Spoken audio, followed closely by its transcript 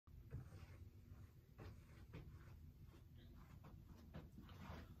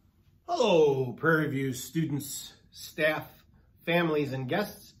Hello, Prairieview students, staff, families, and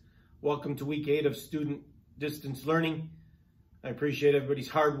guests. Welcome to week 8 of student distance learning. I appreciate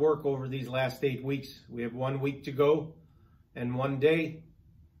everybody's hard work over these last 8 weeks. We have 1 week to go and 1 day.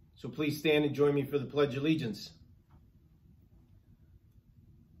 So please stand and join me for the Pledge of Allegiance.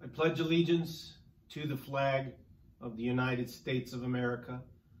 I pledge allegiance to the flag of the United States of America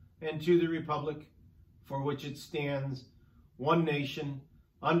and to the republic for which it stands, one nation,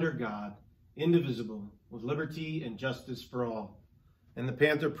 under God, indivisible, with liberty and justice for all. And the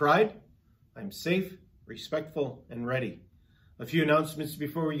Panther Pride, I'm safe, respectful, and ready. A few announcements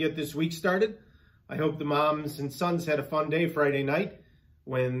before we get this week started. I hope the moms and sons had a fun day Friday night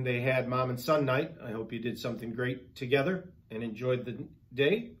when they had mom and son night. I hope you did something great together and enjoyed the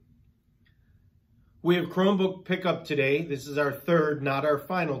day. We have Chromebook pickup today. This is our third, not our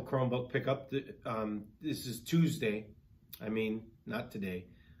final Chromebook pickup. This is Tuesday. Not today.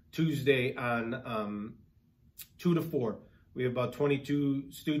 Tuesday on 2 to 4. We have about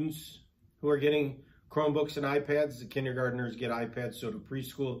 22 students who are getting Chromebooks and iPads. The kindergartners get iPads, so the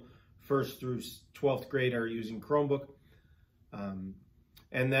preschool, 1st through 12th grade are using Chromebook. And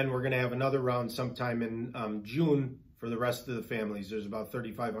then we're going to have another round sometime in June for the rest of the families. There's about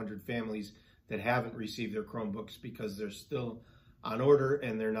 3,500 families that haven't received their Chromebooks because they're still on order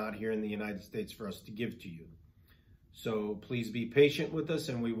and they're not here in the United States for us to give to you. So please be patient with us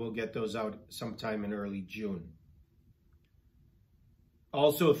and we will get those out sometime in early June.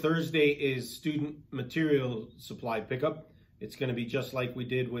 Also, Thursday is student material supply pickup. It's going to be just like we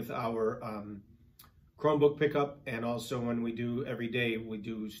did with our Chromebook pickup, and also when we do every day, we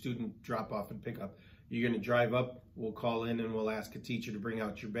do student drop off and pickup. You're going to drive up, we'll call in and we'll ask a teacher to bring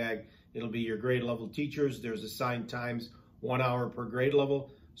out your bag. It'll be your grade level teachers. There's assigned times, 1 hour per grade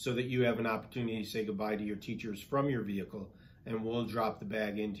level, so that you have an opportunity to say goodbye to your teachers from your vehicle, and we'll drop the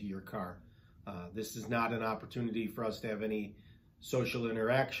bag into your car. This is not an opportunity for us to have any social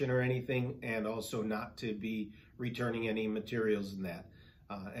interaction or anything, and also not to be returning any materials in that.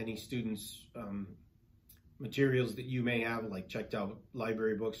 Any students' materials that you may have, like checked out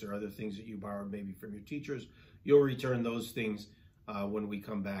library books or other things that you borrowed maybe from your teachers, you'll return those things when we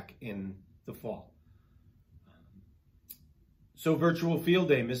come back in the fall. So virtual field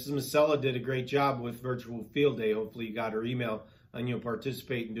day, Mrs. Masella did a great job with virtual field day. Hopefully you got her email and you'll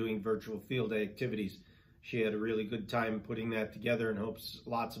participate in doing virtual field day activities. She had a really good time putting that together and hopes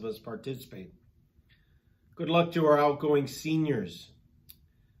lots of us participate. Good luck to our outgoing seniors.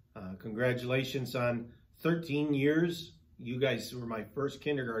 Congratulations on 13 years. You guys were my first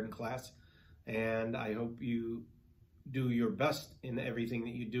kindergarten class, and I hope you do your best in everything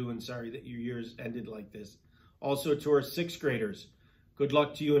that you do, and sorry that your years ended like this. Also to our 6th graders, good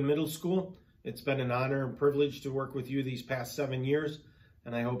luck to you in middle school. It's been an honor and privilege to work with you these past 7 years,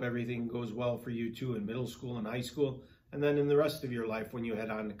 and I hope everything goes well for you too in middle school and high school, and then in the rest of your life when you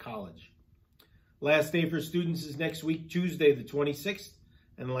head on to college. Last day for students is next week, Tuesday the 26th,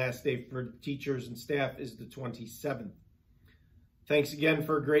 and the last day for teachers and staff is the 27th. Thanks again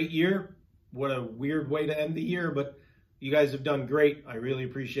for a great year. What a weird way to end the year, but you guys have done great. I really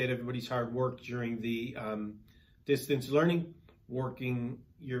appreciate everybody's hard work during the distance learning, doing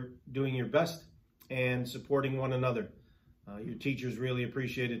your best and supporting one another. Your teachers really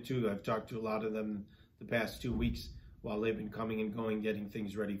appreciate it too. I've talked to a lot of them the past 2 weeks while they've been coming and going, getting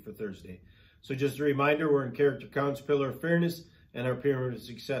things ready for Thursday. So just a reminder, we're in Character Counts, Pillar of Fairness, and our Pyramid of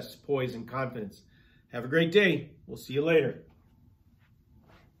Success, Poise, and Confidence. Have a great day. We'll see you later.